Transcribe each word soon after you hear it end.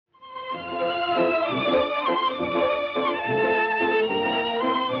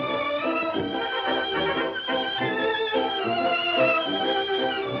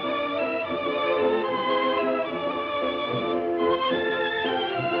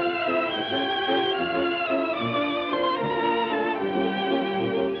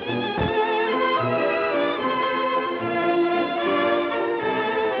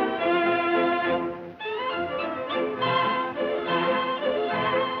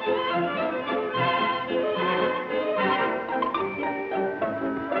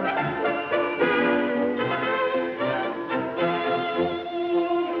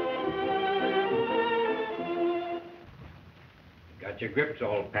grip's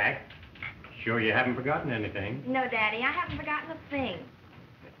all packed. Sure you haven't forgotten anything? No, Daddy, I haven't forgotten a thing.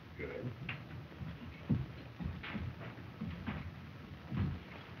 That's good.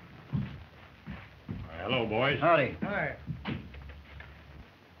 Hello, boys. Howdy. Hi.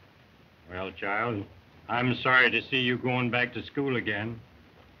 Well, child, I'm sorry to see you going back to school again.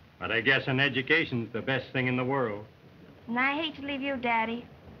 But I guess an education's the best thing in the world. And I hate to leave you, Daddy,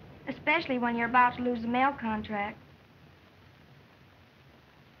 especially when you're about to lose the mail contract.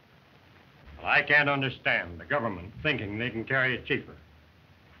 Well, I can't understand the government thinking they can carry it cheaper.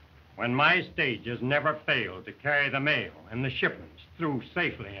 When my stage has never failed to carry the mail and the shipments through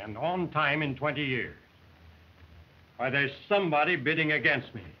safely and on time in 20 years. Why, there's somebody bidding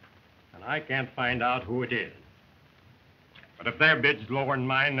against me, and I can't find out who it is. But if their bid's lower than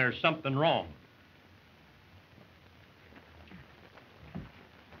mine, there's something wrong.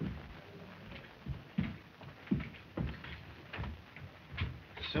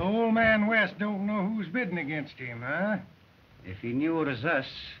 So old man West don't know who's bidding against him, huh? If he knew it was us,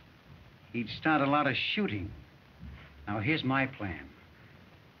 he'd start a lot of shooting. Now, here's my plan.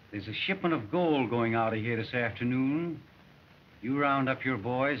 There's a shipment of gold going out of here this afternoon. You round up your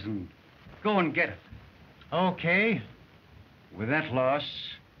boys and go and get it. Okay. With that loss,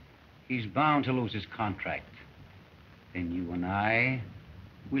 he's bound to lose his contract. Then you and I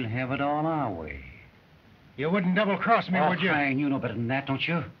will have it all our way. You wouldn't double-cross me, would you? Fine. You know better than that, don't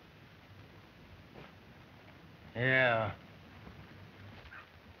you? Yeah.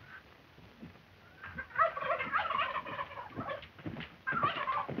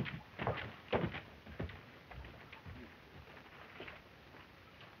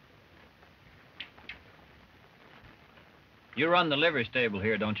 You run the livery stable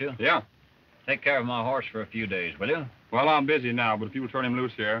here, don't you? Yeah. Take care of my horse for a few days, will you? Well, I'm busy now, but if you will turn him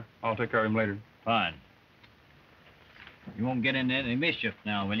loose here, I'll take care of him later. Fine. You won't get into any mischief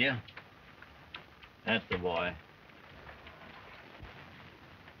now, will you? That's the boy.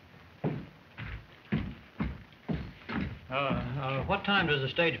 What time does the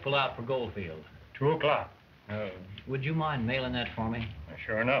stage pull out for Goldfield? 2 o'clock. Would you mind mailing that for me?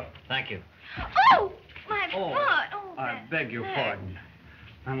 Sure enough. Thank you. Oh, my foot! Oh, I beg your pardon.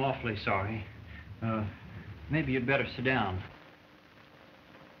 I'm awfully sorry. Maybe you'd better sit down.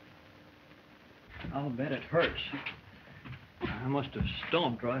 I'll bet it hurts. I must have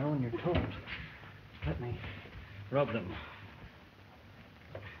stomped right on your toes. Let me rub them.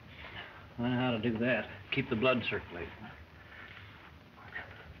 I know how to do that. Keep the blood circulating.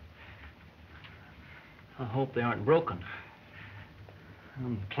 I hope they aren't broken.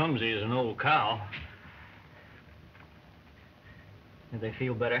 I'm clumsy as an old cow. Do they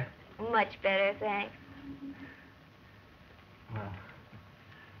feel better? Much better, thanks. Well,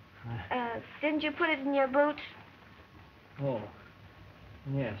 didn't you put it in your boots? oh,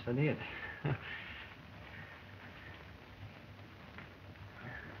 yes, I did.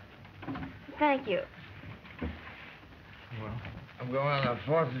 Thank you. Well, I'm going on a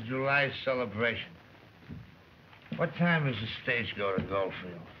 4th of July celebration. What time does the stage go to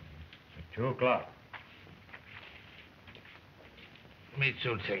Goldfield? At 2 o'clock. Me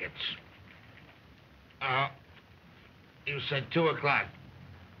 2 tickets. You said 2 o'clock.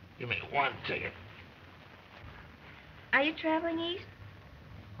 Give me 1 ticket. Are you traveling east?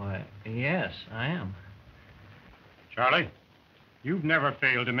 why, yes, I am. Charlie, you've never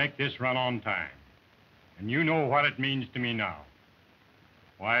failed to make this run on time. And you know what it means to me now.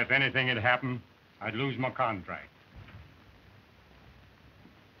 Why, if anything had happened, I'd lose my contract.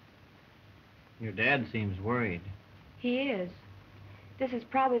 Your dad seems worried. He is. This is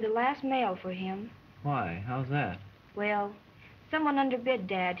probably the last mail for him. Why? How's that? Well, someone underbid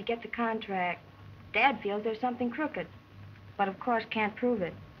Dad to get the contract. Dad feels there's something crooked, but of course can't prove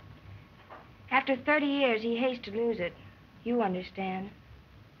it. After 30 years, he hates to lose it. You understand.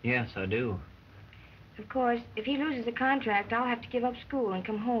 Yes, I do. Of course, if he loses the contract, I'll have to give up school and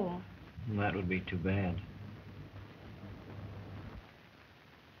come home. That would be too bad.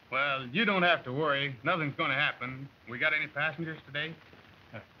 Well, you don't have to worry. Nothing's going to happen. We got any passengers today?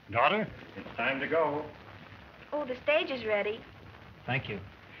 Daughter, it's time to go. Oh, the stage is ready. Thank you.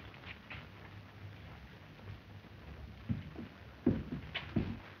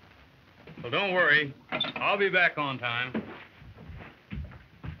 Well, don't worry. I'll be back on time.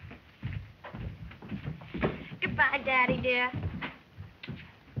 Goodbye, Daddy, dear.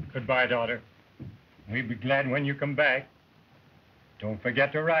 Goodbye, daughter. We'll be glad when you come back. Don't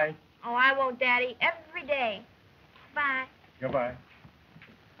forget to write. Oh, I won't, Daddy. Every day. Bye. Goodbye.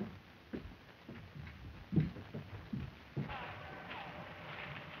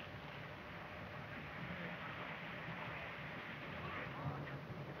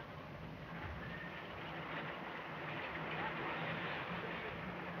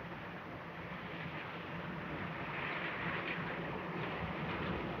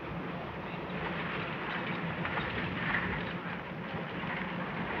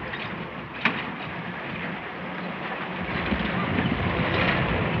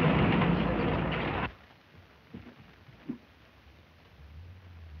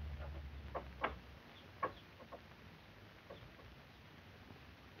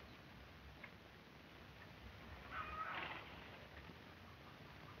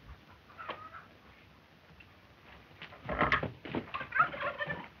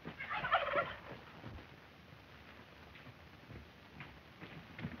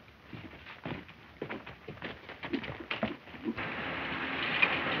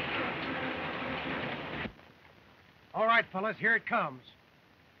 right, fellas, here it comes.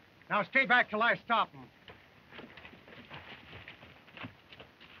 Now stay back till I stop them.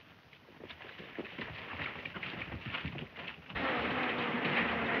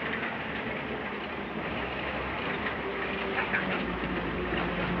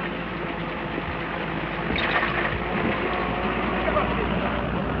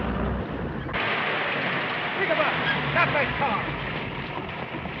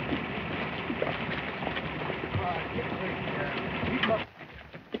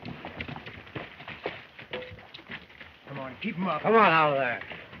 Keep him up. Come on out of there.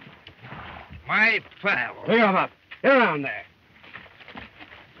 My pal. Pick him up. Get around there.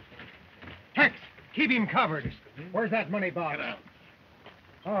 Tex, keep him covered. Where's that money box? Get out.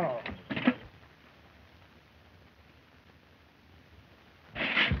 Oh.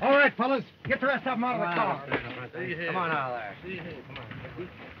 All right, fellas. Get the rest of them out of the car. Come on out of there. Come on.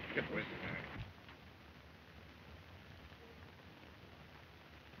 Get with me.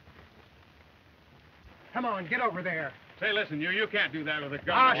 Come on, get over there. Say, listen, you can't do that with a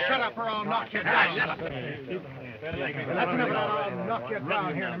gun. Ah, here. shut up or I'll knock you down. That's I'll knock you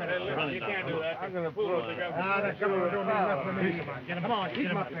down here in a minute. You can't do that. I'm going to pull the gun. Ah, that governor don't need enough for me. Come on, keep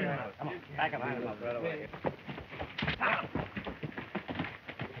him up there. Come on. Back up. Line him up right away.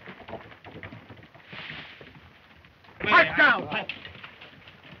 Pipe down!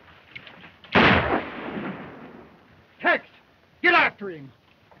 Tex, get after him.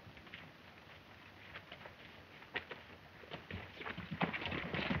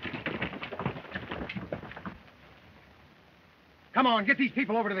 Come on, get these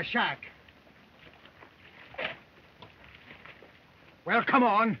people over to the shack. Well, come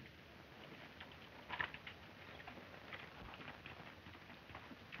on.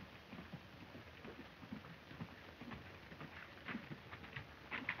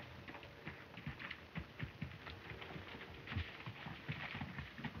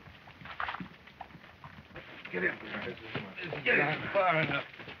 Get in. Get in far enough.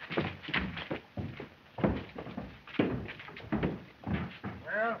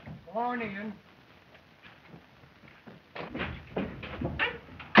 Well, go on in.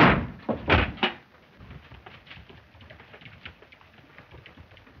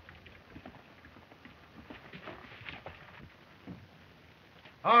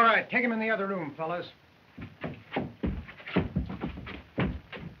 All right, take him in the other room, fellas.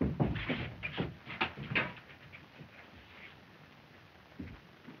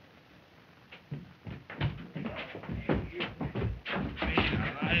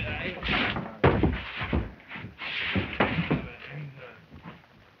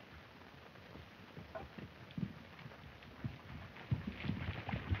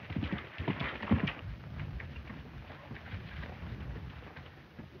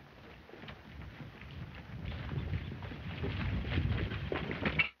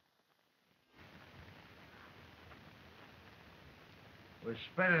 We're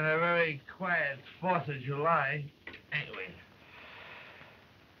spending a very quiet 4th of July, ain't we?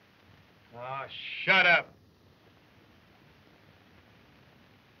 Oh, shut up.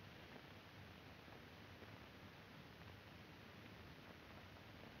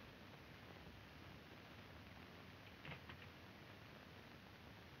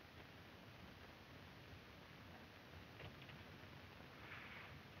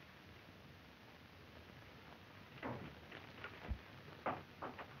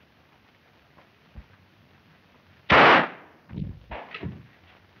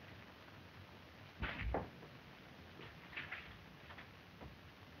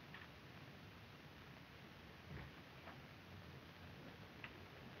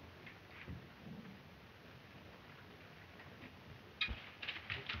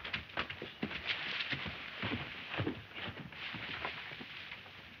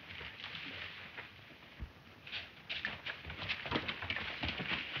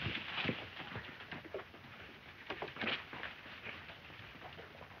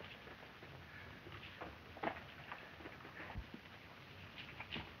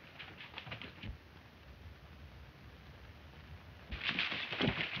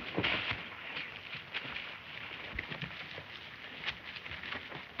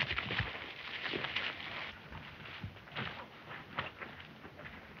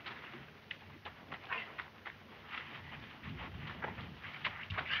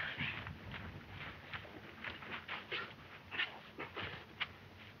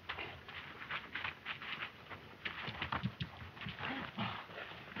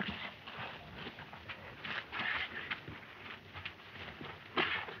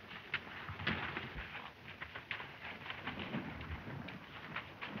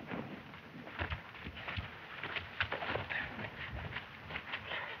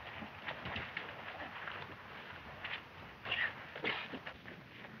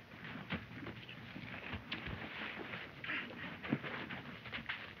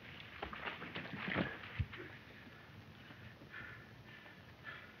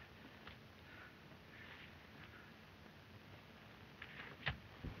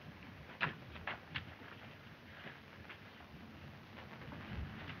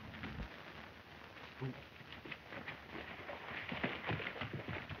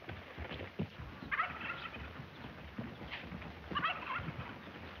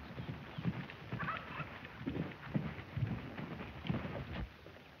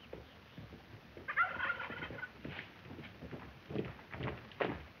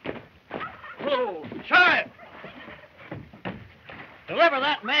 Deliver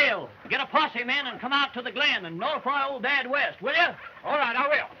that mail. Get a posse, man, and come out to the Glen and notify old Dad West, will you? All right, I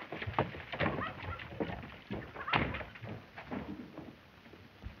will.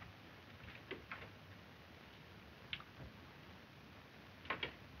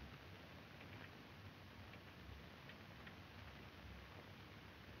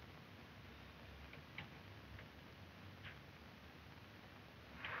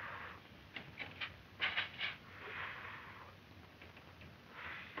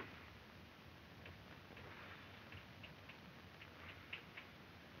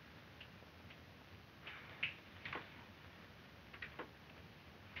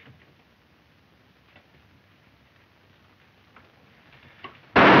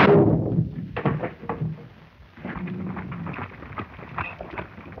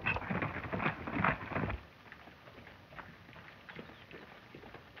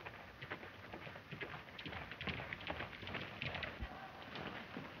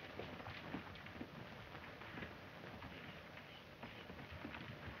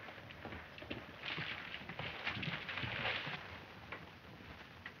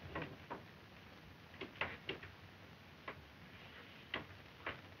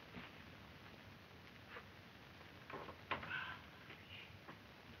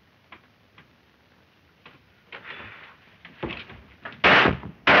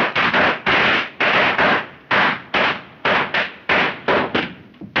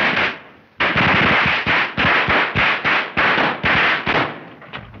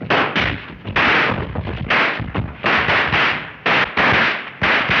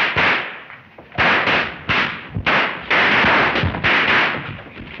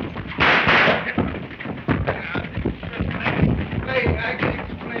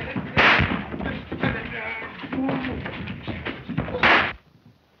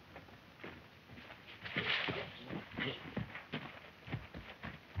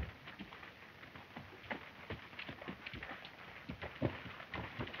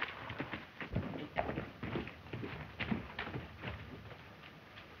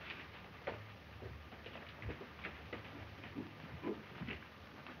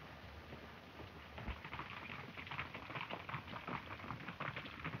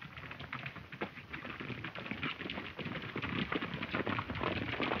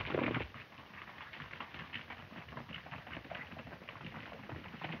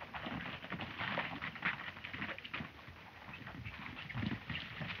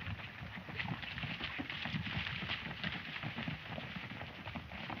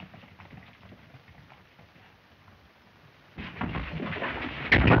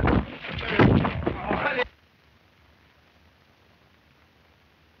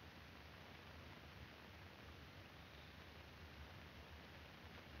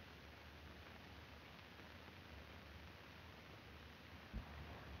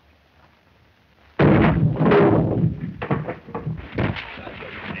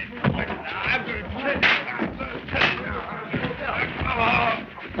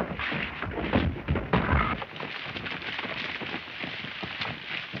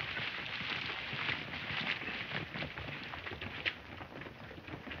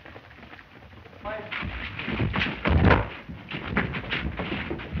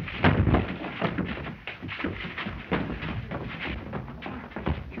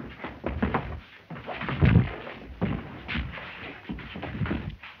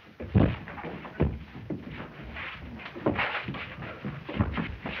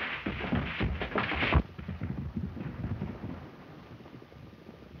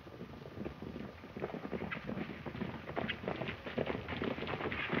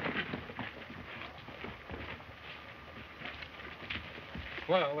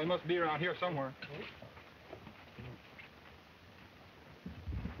 Well, they must be around here somewhere.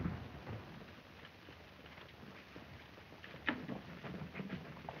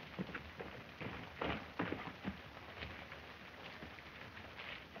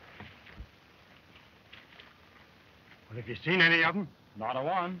 Well, have you seen any of them? Not a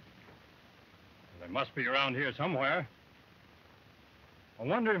one. Well, they must be around here somewhere. I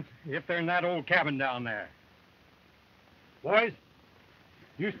wonder if they're in that old cabin down there. Boys,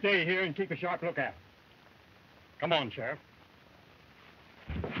 you stay here and keep a sharp lookout. Come on, Sheriff.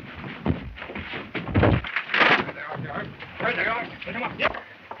 There they are, Sheriff. There they are. Pick them up. Yep.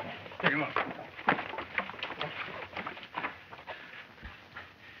 Pick them up.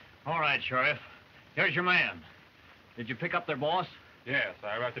 All right, Sheriff. Here's your man. Did you pick up their boss? Yes,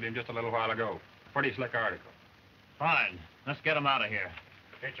 I arrested him just a little while ago. Pretty slick article. Fine. Let's get him out of here.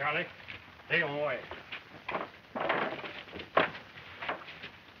 Hey, Charlie, take them away.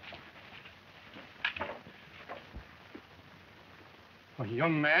 Well,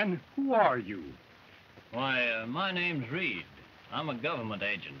 young man, who are you? Why, my name's Reed. I'm a government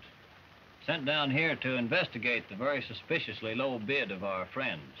agent. Sent down here to investigate the very suspiciously low bid of our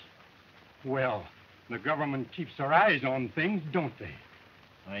friends. Well, the government keeps their eyes on things, don't they?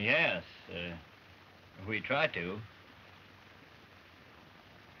 Yes, we try to.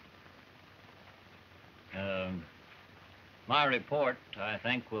 My report, I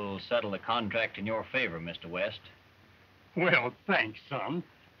think, will settle the contract in your favor, Mr. West. Well, thanks, son.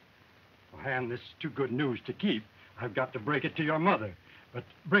 And this is too good news to keep. I've got to break it to your mother. But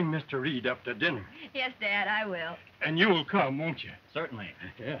bring Mr. Reed up to dinner. Yes, Dad, I will. And you'll come, won't you? Certainly.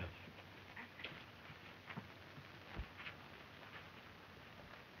 Yes.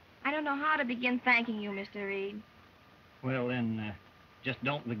 I don't know how to begin thanking you, Mr. Reed. Well, then, just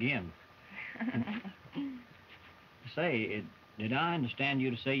don't begin. Say, did I understand you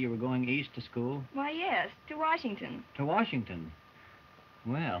to say you were going east to school? Why, yes, to Washington. To Washington?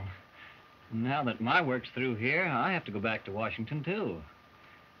 Well, now that my work's through here, I have to go back to Washington, too.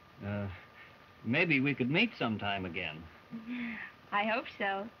 Maybe we could meet sometime again. I hope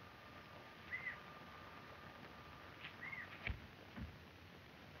so.